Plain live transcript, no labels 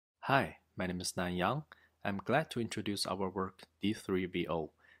Hi, my name is Nan Yang. I'm glad to introduce our work D3VO,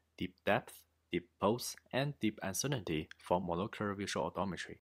 Deep Depth, Deep Pose, and Deep Uncertainty for Monocular Visual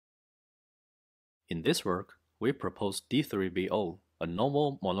Odometry. In this work, we propose D3VO, a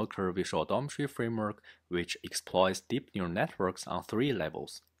novel monocular visual odometry framework which exploits deep neural networks on three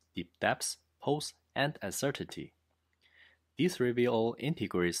levels: deep depth, pose, and uncertainty. D3VO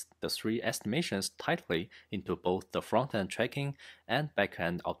integrates the three estimations tightly into both the front-end tracking and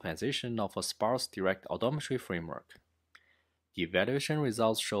back-end optimization of a sparse direct odometry framework. The evaluation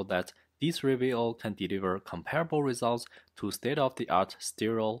results show that D3VO can deliver comparable results to state-of-the-art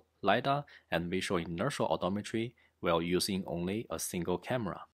stereo, LiDAR, and visual-inertial odometry while using only a single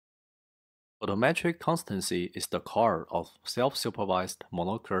camera. Photometric constancy is the core of self-supervised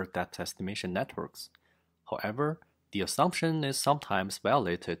monocular depth estimation networks. However, the assumption is sometimes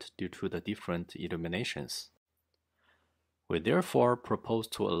violated due to the different illuminations. We therefore propose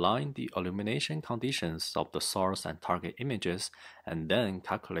to align the illumination conditions of the source and target images and then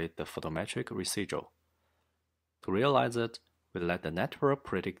calculate the photometric residual. To realize it, we let the network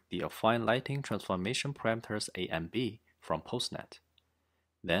predict the affine lighting transformation parameters A and B from PoseNet.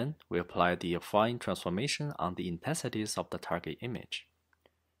 Then we apply the affine transformation on the intensities of the target image.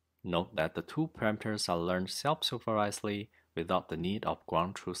 Note that the two parameters are learned self-supervisedly without the need of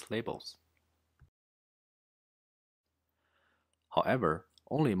ground truth labels. However,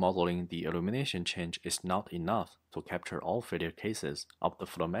 only modeling the illumination change is not enough to capture all failure cases of the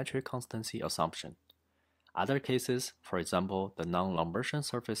photometric constancy assumption. Other cases, for example the non-Lambertian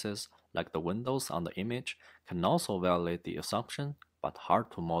surfaces like the windows on the image, can also violate the assumption but hard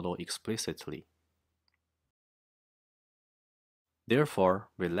to model explicitly. Therefore,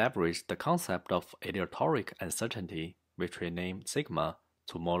 we leverage the concept of aleatoric uncertainty, which we name sigma,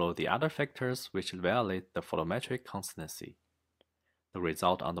 to model the other factors which violate the photometric constancy. The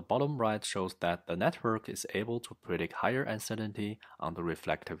result on the bottom right shows that the network is able to predict higher uncertainty on the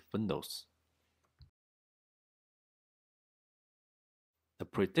reflective windows. The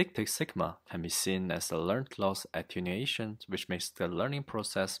predicted sigma can be seen as a learned loss attenuation which makes the learning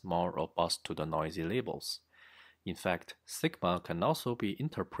process more robust to the noisy labels. In fact, sigma can also be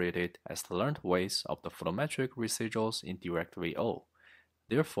interpreted as the learned weights of the photometric residuals in D3VO.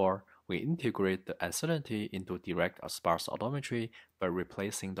 Therefore, we integrate the uncertainty into direct sparse odometry by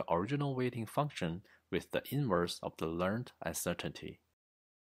replacing the original weighting function with the inverse of the learned uncertainty.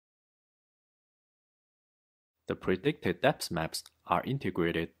 The predicted depth maps are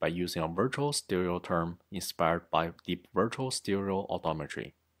integrated by using a virtual stereo term inspired by deep virtual stereo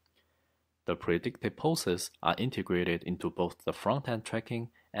odometry. The predicted poses are integrated into both the front-end tracking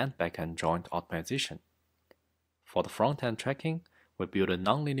and back-end joint optimization. For the front-end tracking, we build a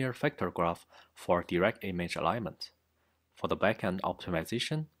nonlinear vector graph for direct image alignment. For the back-end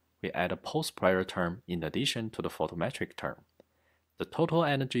optimization, we add a pose prior term in addition to the photometric term. The total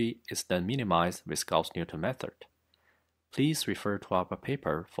energy is then minimized with Gauss-Newton method. Please refer to our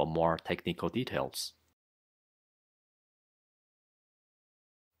paper for more technical details.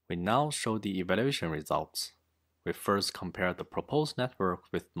 We now show the evaluation results. We first compare the proposed network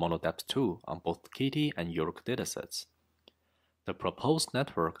with MonoDepth 2 on both KITTI and EuRoC datasets. The proposed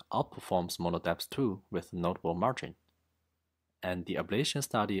network outperforms MonoDepth 2 with notable margin. And the ablation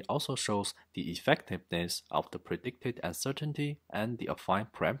study also shows the effectiveness of the predicted uncertainty and the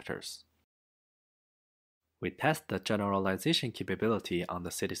affine parameters. We test the generalization capability on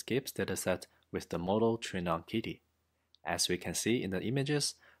the cityscapes dataset with the model trained on KITTI. As we can see in the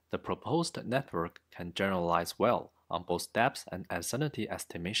images, the proposed network can generalize well on both depth and uncertainty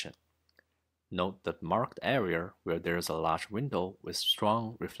estimation. Note the marked area where there is a large window with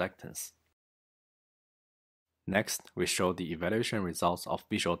strong reflectance. Next, we show the evaluation results of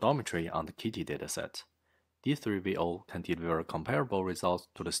visual odometry on the KITTI dataset. D3VO can deliver comparable results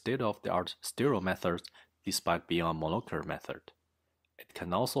to the state-of-the-art stereo methods despite being a monocular method. It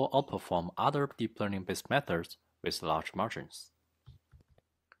can also outperform other deep learning-based methods with large margins.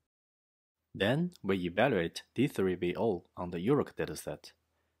 Then, we evaluate D3VO on the EuRoC dataset.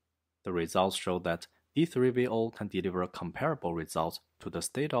 The results show that D3VO can deliver comparable results to the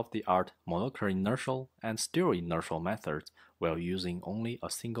state-of-the-art monocular inertial and stereo-inertial methods while using only a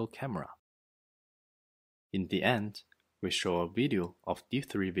single camera. In the end, we show a video of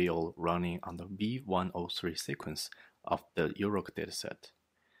D3VO running on the V103 sequence of the EuRoC dataset.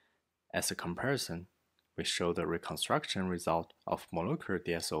 As a comparison, we show the reconstruction result of monocular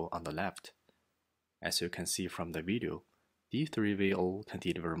DSO on the left. As you can see from the video, D3VO can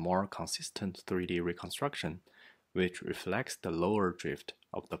deliver more consistent 3D reconstruction, which reflects the lower drift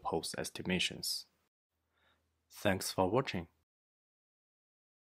of the pose estimations. Thanks for watching.